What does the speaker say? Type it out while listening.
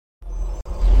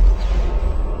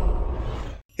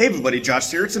Hey everybody, Josh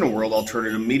Siertzen of World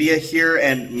Alternative Media here,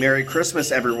 and Merry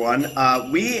Christmas everyone.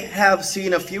 We have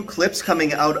seen a few clips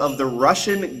coming out of the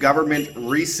Russian government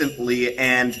recently,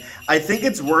 and I think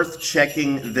it's worth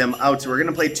checking them out. So we're going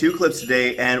to play two clips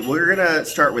today, and we're going to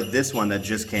start with this one that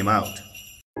just came out.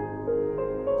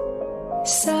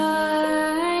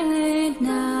 Silent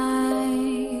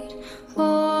night,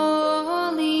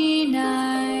 holy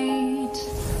night,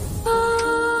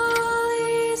 all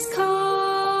is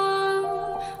calm,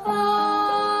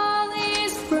 all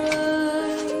is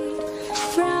bright,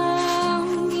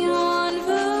 from yon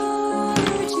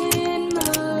virgin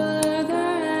mother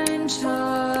and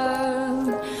child,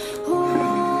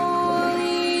 holy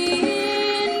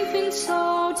infant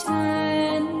so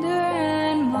tender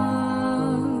and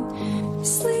mild,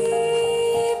 sleep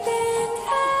in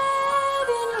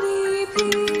heavenly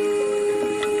peace,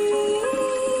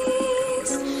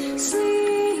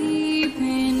 sleep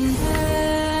in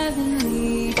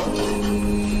heavenly peace.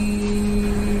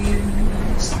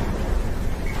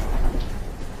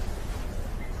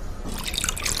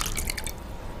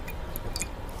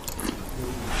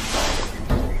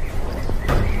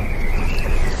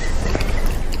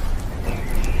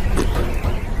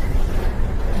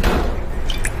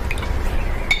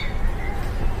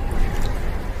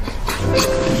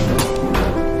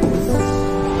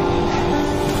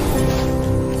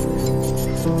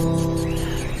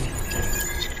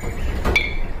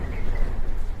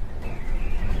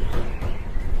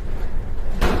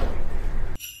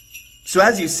 So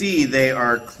as you see, they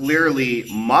are clearly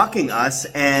mocking us,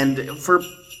 and for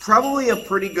probably a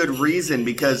pretty good reason,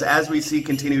 because as we see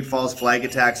continued false flag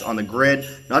attacks on the grid,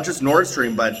 not just Nord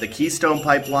Stream, but the Keystone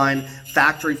Pipeline,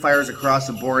 factory fires across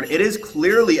the board, it is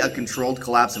clearly a controlled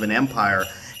collapse of an empire.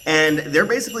 And they're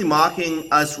basically mocking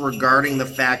us regarding the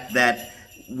fact that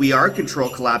we are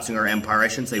collapsing our empire. I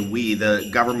shouldn't say we, the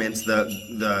governments, the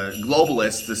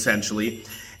globalists, essentially.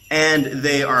 And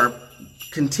they are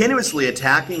continuously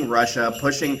attacking Russia,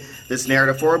 pushing this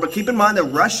narrative forward. But keep in mind that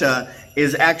Russia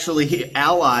is actually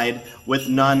allied with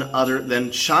none other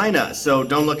than China. So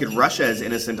don't look at Russia as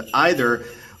innocent either.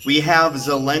 We have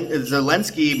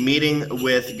Zelensky meeting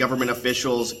with government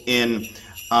officials in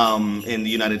the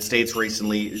United States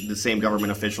recently, the same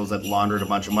government officials that laundered a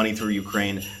bunch of money through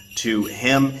Ukraine to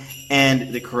him,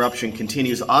 and the corruption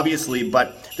continues, obviously,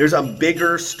 but there's a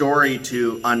bigger story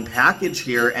to unpackage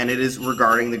here, and it is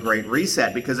regarding the Great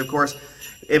Reset, because, of course,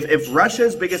 if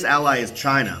Russia's biggest ally is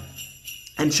China,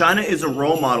 and China is a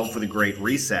role model for the Great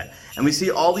Reset, and we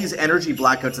see all these energy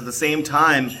blackouts at the same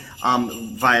time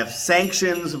via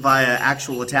sanctions, via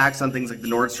actual attacks on things like the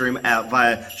Nord Stream,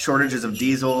 via shortages of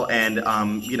diesel, and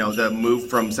the move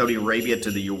from Saudi Arabia to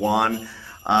the yuan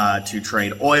to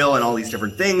trade oil and all these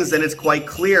different things, then it's quite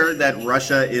clear that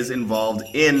Russia is involved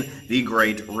in the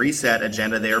Great Reset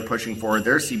agenda. They are pushing forward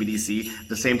their CBDC at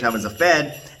the same time as the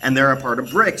Fed, and they're a part of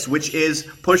BRICS, which is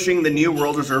pushing the new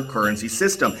world reserve currency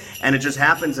system. And it just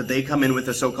happens that they come in with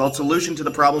a so-called solution to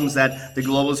the problems that the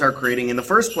globalists are creating in the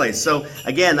first place. So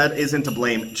again, that isn't to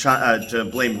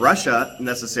blame Russia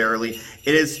necessarily.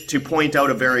 It is to point out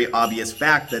a very obvious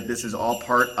fact that this is all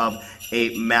part of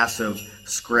a massive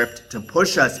script to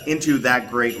push us into that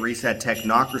Great Reset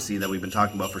technocracy that we've been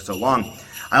talking about for so long.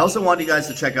 I also want you guys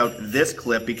to check out this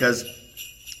clip because,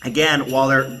 again, while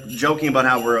they're joking about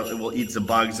how we'll eat the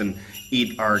bugs and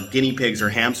eat our guinea pigs or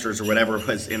hamsters or whatever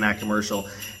was in that commercial,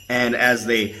 and as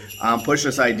they push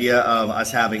this idea of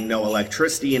us having no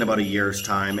electricity in about a year's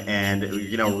time and,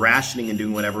 rationing and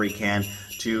doing whatever we can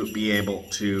to be able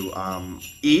to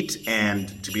eat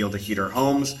and to be able to heat our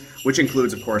homes, which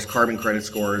includes, of course, carbon credit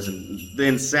scores and the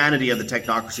insanity of the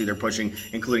technocracy they're pushing,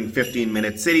 including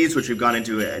 15-minute cities, which we've gone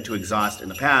into to exhaust in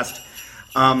the past.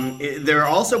 They're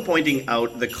also pointing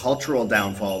out the cultural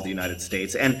downfall of the United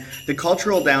States. And the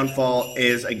cultural downfall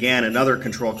is, again, another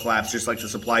control collapse, just like the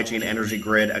supply chain, energy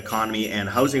grid, economy, and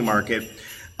housing market.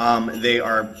 They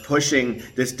are pushing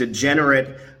this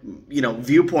degenerate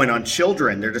viewpoint on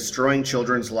children. They're destroying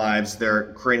children's lives.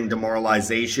 They're creating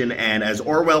demoralization. And as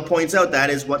Orwell points out,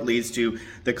 that is what leads to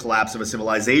the collapse of a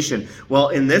civilization. Well,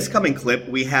 in this coming clip,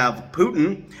 we have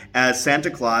Putin as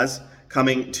Santa Claus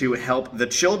coming to help the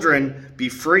children be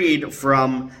freed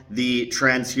from the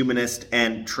transhumanist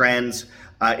and trans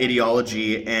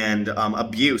ideology and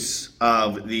abuse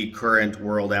of the current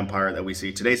world empire that we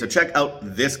see today. So check out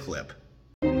this clip.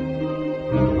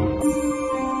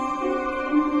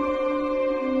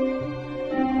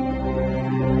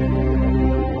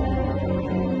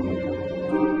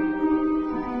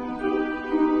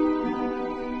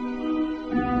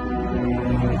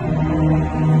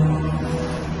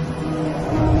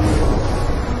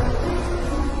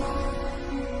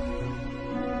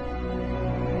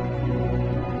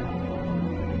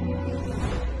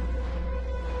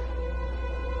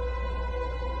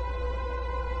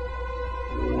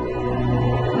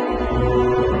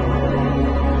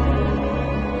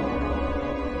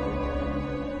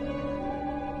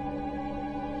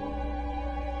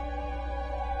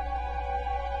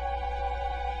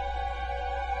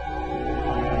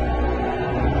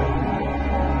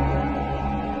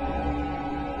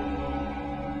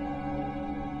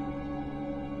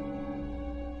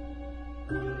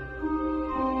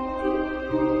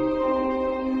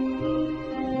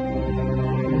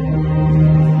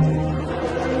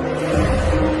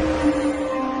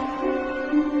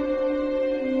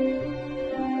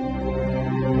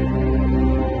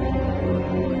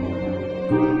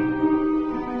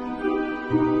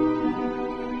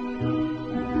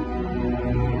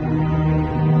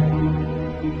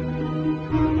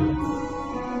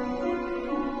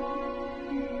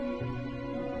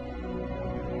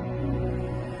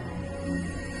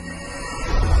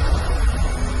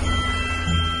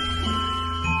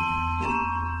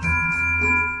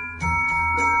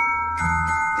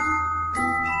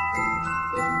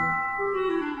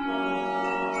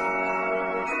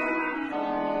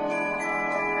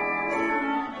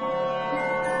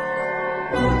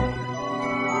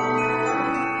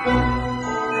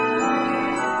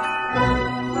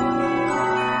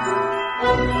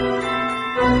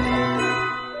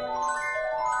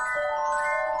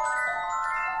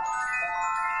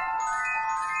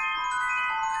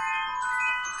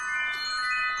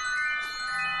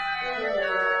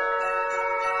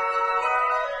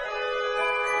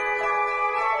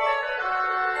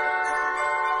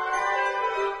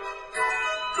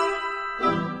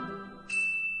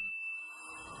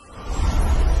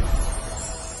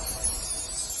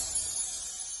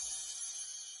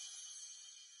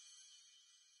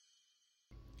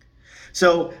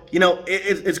 So,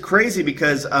 it's crazy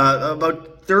because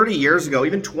about 30 years ago,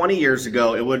 even 20 years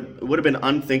ago, it would have been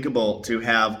unthinkable to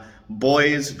have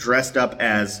boys dressed up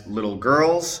as little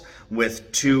girls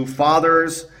with two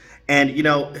fathers. And,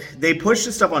 they pushed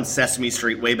this stuff on Sesame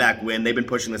Street way back when. They've been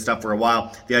pushing this stuff for a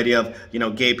while. The idea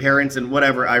of, gay parents and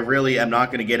whatever. I really am not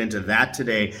going to get into that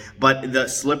today. But the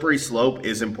slippery slope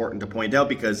is important to point out,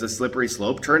 because the slippery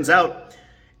slope turns out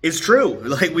is true.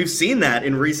 Like, we've seen that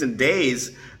in recent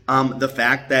days. The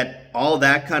fact that all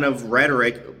that kind of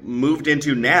rhetoric moved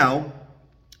into now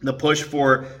the push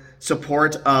for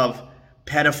support of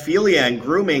pedophilia and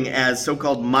grooming as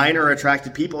so-called minor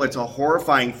attracted people. It's a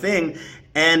horrifying thing,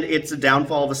 and it's a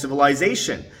downfall of a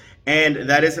civilization. And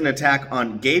that is an attack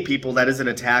on gay people. That is an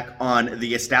attack on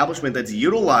the establishment that's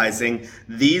utilizing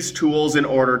these tools in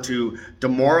order to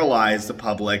demoralize the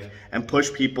public and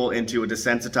push people into a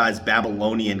desensitized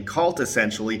Babylonian cult,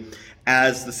 essentially,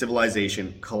 as the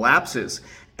civilization collapses.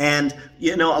 And,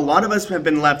 a lot of us have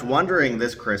been left wondering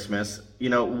this Christmas,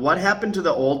 what happened to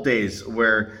the old days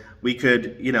where we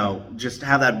could, just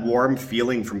have that warm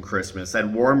feeling from Christmas, that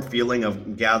warm feeling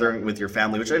of gathering with your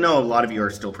family, which I know a lot of you are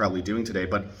still probably doing today,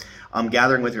 but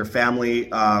gathering with your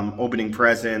family, opening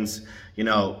presents,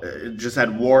 just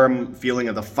that warm feeling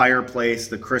of the fireplace,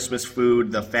 the Christmas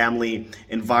food, the family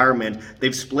environment.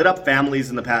 They've split up families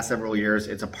in the past several years.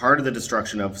 It's a part of the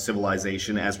destruction of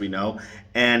civilization, as we know,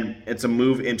 and it's a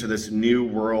move into this new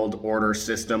world order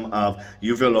system of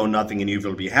you will own nothing and you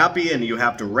will be happy, and you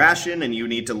have to ration and you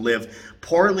need to live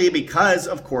poorly because,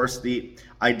 of course, the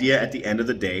idea at the end of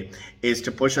the day is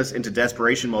to push us into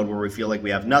desperation mode where we feel like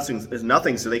we have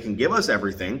nothing so they can give us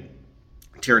everything.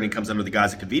 Tyranny comes under the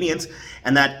guise of convenience,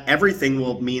 and that everything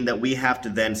will mean that we have to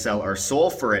then sell our soul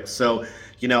for it. So,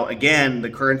 again, the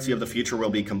currency of the future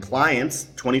will be compliance.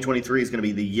 2023 is going to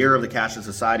be the year of the cashless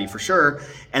society for sure,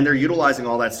 and they're utilizing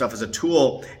all that stuff as a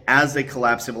tool as they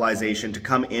collapse civilization to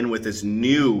come in with this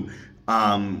new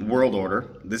world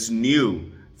order, this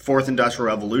new fourth industrial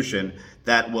revolution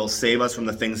that will save us from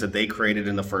the things that they created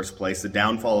in the first place, the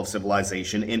downfall of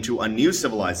civilization into a new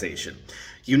civilization.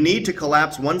 You need to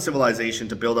collapse one civilization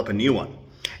to build up a new one.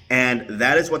 And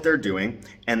that is what they're doing.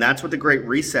 And that's what the Great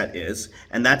Reset is.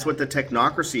 And that's what the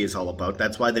technocracy is all about.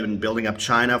 That's why they've been building up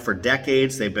China for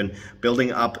decades. They've been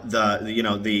building up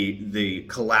the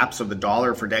collapse of the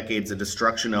dollar for decades, the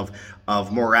destruction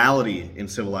of morality in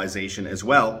civilization as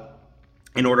well,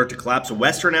 in order to collapse a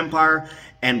Western empire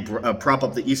and prop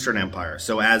up the Eastern empire.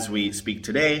 So as we speak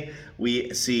today,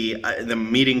 we see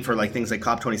them meeting for things like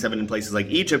COP27 in places like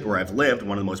Egypt, where I've lived,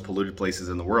 one of the most polluted places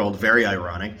in the world. Very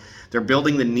ironic. They're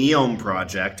building the NEOM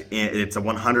project. It's a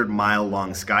 100-mile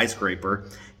long skyscraper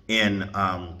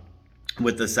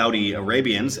with the Saudi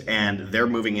Arabians, and they're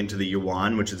moving into the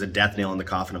yuan, which is a death nail in the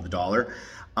coffin of the dollar.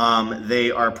 They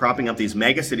are propping up these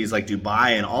mega cities like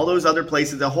Dubai and all those other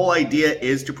places. The whole idea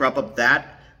is to prop up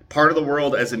that part of the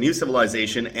world as a new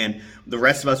civilization, and the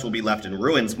rest of us will be left in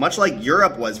ruins, much like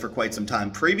Europe was for quite some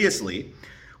time previously,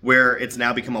 where it's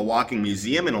now become a walking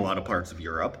museum in a lot of parts of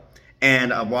Europe,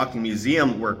 and a walking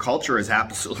museum where culture has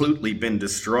absolutely been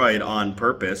destroyed on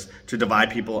purpose to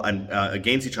divide people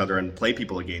against each other and play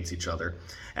people against each other.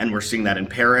 And we're seeing that in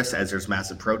Paris as there's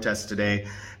massive protests today.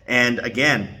 And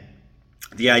again,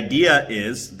 the idea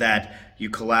is that you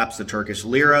collapse the Turkish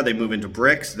lira, they move into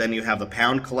BRICS, then you have the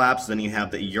pound collapse, then you have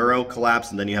the euro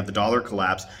collapse, and then you have the dollar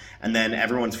collapse, and then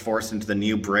everyone's forced into the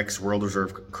new BRICS world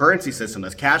reserve currency system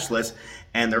that's cashless,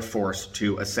 and they're forced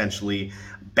to essentially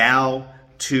bow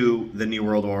to the new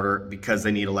world order because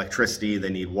they need electricity,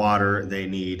 they need water, they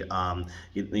need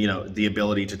the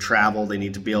ability to travel, they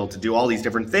need to be able to do all these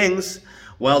different things.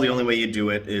 Well, the only way you do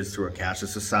it is through a cashless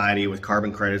society with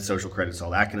carbon credits, social credits,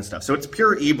 all that kind of stuff. So it's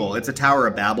pure evil. It's a Tower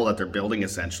of Babel that they're building,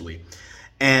 essentially.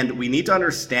 And we need to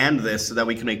understand this so that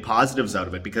we can make positives out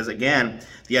of it. Because, again,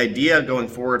 the idea going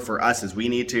forward for us is we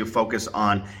need to focus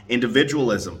on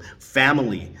individualism,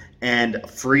 family, and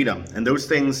freedom. And those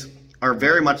things are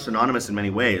very much synonymous in many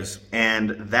ways.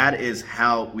 And that is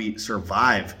how we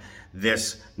survive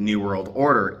this new world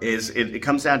order. It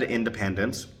comes down to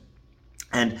independence.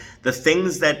 And the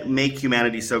things that make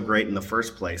humanity so great in the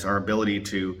first place, our ability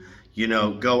to,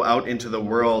 go out into the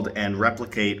world and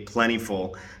replicate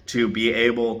plentiful, to be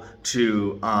able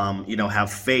to,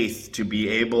 have faith, to be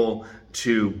able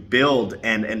to build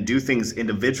and do things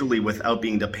individually without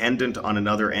being dependent on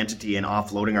another entity and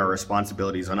offloading our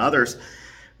responsibilities on others.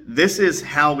 This is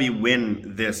how we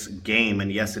win this game.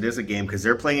 And yes, it is a game because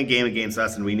they're playing a game against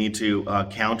us, and we need to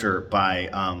counter by,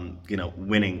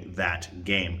 winning that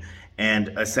game. And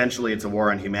essentially, it's a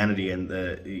war on humanity, and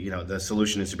the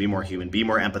solution is to be more human, be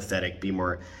more empathetic, be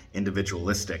more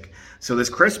individualistic. So this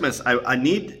Christmas, I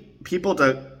need people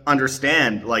to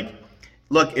understand, like,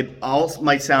 look, it all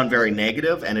might sound very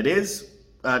negative, and it is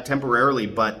temporarily,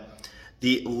 but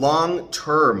the long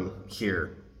term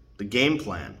here, the game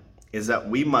plan, is that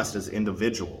we must, as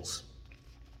individuals,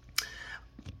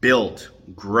 build,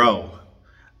 grow,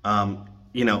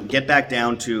 get back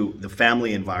down to the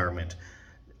family environment.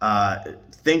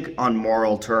 Think on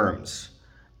moral terms,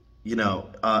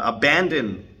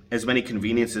 abandon as many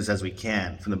conveniences as we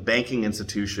can, from the banking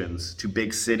institutions to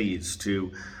big cities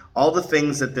to all the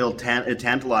things that they'll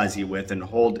tantalize you with and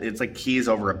hold. It's like keys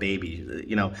over a baby.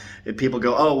 If people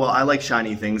go, oh, well, I like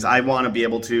shiny things. I want to be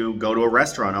able to go to a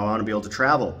restaurant. I want to be able to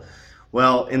travel.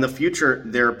 Well, in the future,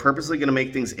 they're purposely going to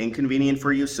make things inconvenient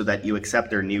for you so that you accept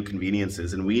their new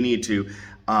conveniences. And we need to,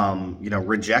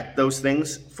 reject those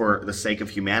things for the sake of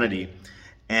humanity.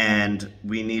 And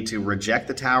we need to reject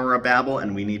the Tower of Babel,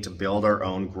 and we need to build our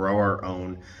own, grow our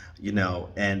own,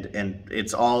 and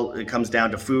it comes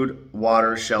down to food,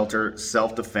 water, shelter,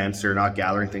 self-defense. You're not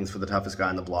gathering things for the toughest guy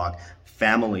on the block,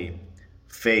 family,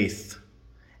 faith,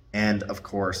 and of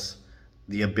course,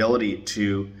 the ability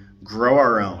to grow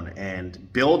our own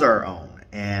and build our own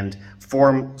and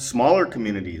form smaller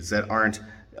communities that aren't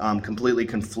completely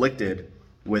conflicted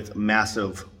with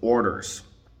massive orders,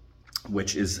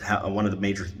 which is one of the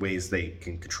major ways they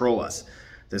can control us.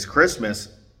 This Christmas,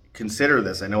 consider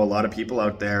this. I know a lot of people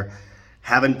out there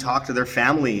haven't talked to their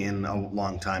family in a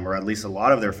long time, or at least a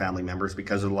lot of their family members,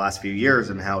 because of the last few years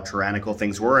and how tyrannical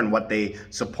things were and what they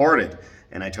supported.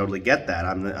 And I totally get that.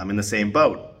 I'm in the same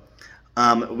boat.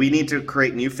 We need to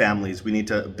create new families. We need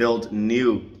to build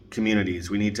new communities.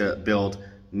 We need to build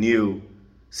new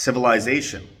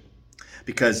civilization,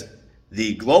 because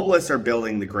the globalists are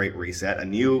building the Great Reset, a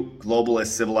new globalist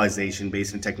civilization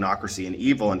based in technocracy and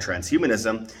evil and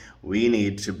transhumanism. We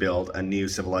need to build a new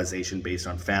civilization based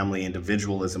on family,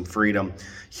 individualism, freedom,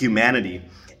 humanity,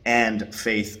 and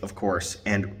faith, of course.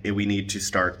 And we need to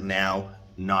start now,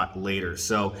 not later.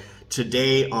 So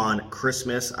today on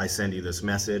Christmas, I send you this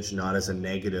message, not as a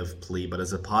negative plea, but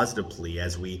as a positive plea,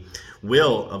 as we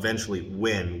will eventually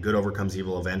win. Good overcomes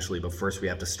evil eventually, but first we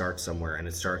have to start somewhere, and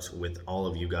it starts with all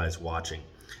of you guys watching.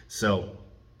 So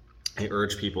I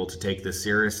urge people to take this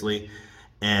seriously,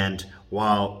 and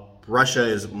while Russia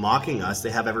is mocking us, they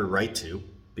have every right to,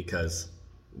 because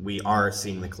we are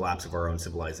seeing the collapse of our own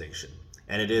civilization.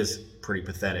 And it is pretty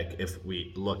pathetic if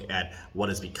we look at what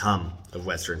has become of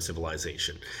Western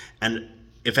civilization. And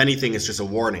if anything, it's just a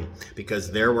warning,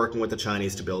 because they're working with the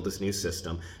Chinese to build this new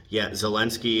system. Yeah,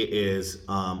 Zelensky is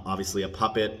obviously a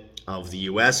puppet of the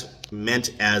US,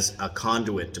 meant as a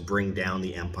conduit to bring down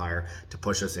the empire, to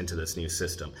push us into this new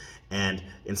system. And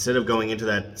instead of going into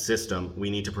that system, we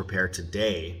need to prepare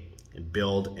today and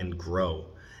build and grow.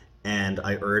 And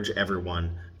I urge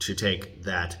everyone to take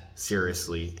that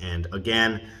seriously. And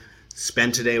again,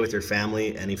 spend today with your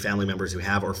family, any family members you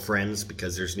have, or friends,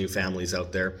 because there's new families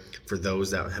out there for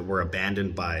those that were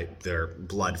abandoned by their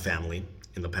blood family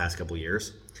in the past couple of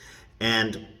years.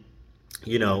 And,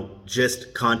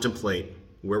 just contemplate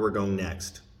where we're going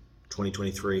next,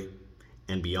 2023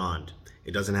 and beyond.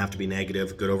 It doesn't have to be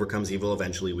negative. Good overcomes evil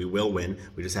eventually. We will win.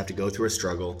 We just have to go through a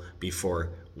struggle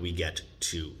before we get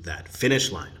to that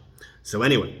finish line. So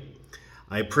anyway,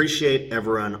 I appreciate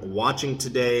everyone watching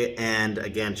today, and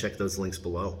again, check those links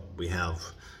below. We have,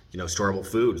 storable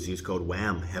foods. Use code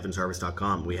WAM,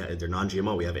 heavensharvest.com. They're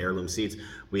non-GMO. We have heirloom seeds.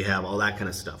 We have all that kind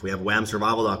of stuff. We have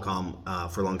whamsurvival.com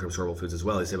for long-term storable foods as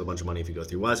well. You save a bunch of money if you go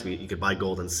through us. You could buy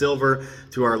gold and silver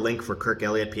through our link for Kirk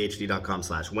Elliott,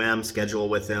 phd.com/WAM. Schedule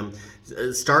with him.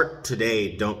 Start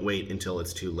today. Don't wait until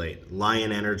it's too late.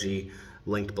 Lion Energy,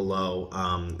 linked below,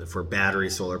 for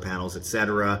batteries, solar panels,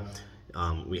 etc.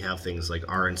 We have things like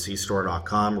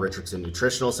rncstore.com, Richardson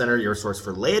Nutritional Center, your source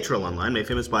for Laetrile online, made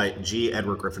famous by G.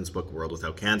 Edward Griffin's book, World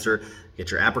Without Cancer. Get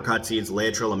your apricot seeds,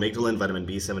 Laetrile, amygdalin, vitamin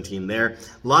B17 there.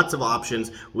 Lots of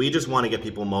options. We just want to get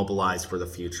people mobilized for the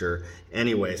future.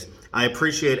 Anyways, I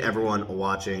appreciate everyone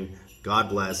watching. God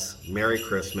bless. Merry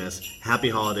Christmas. Happy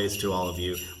holidays to all of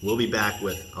you. We'll be back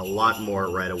with a lot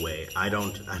more right away. I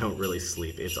don't really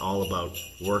sleep. It's all about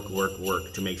work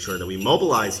to make sure that we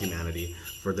mobilize humanity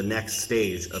for the next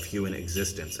stage of human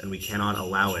existence. And we cannot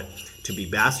allow it to be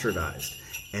bastardized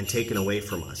and taken away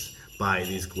from us by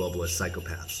these globalist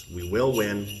psychopaths. We will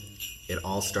win. It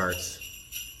all starts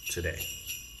today.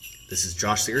 This is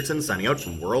Josh Segerson signing out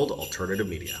from World Alternative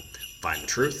Media. Find the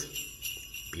truth.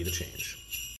 Be the change.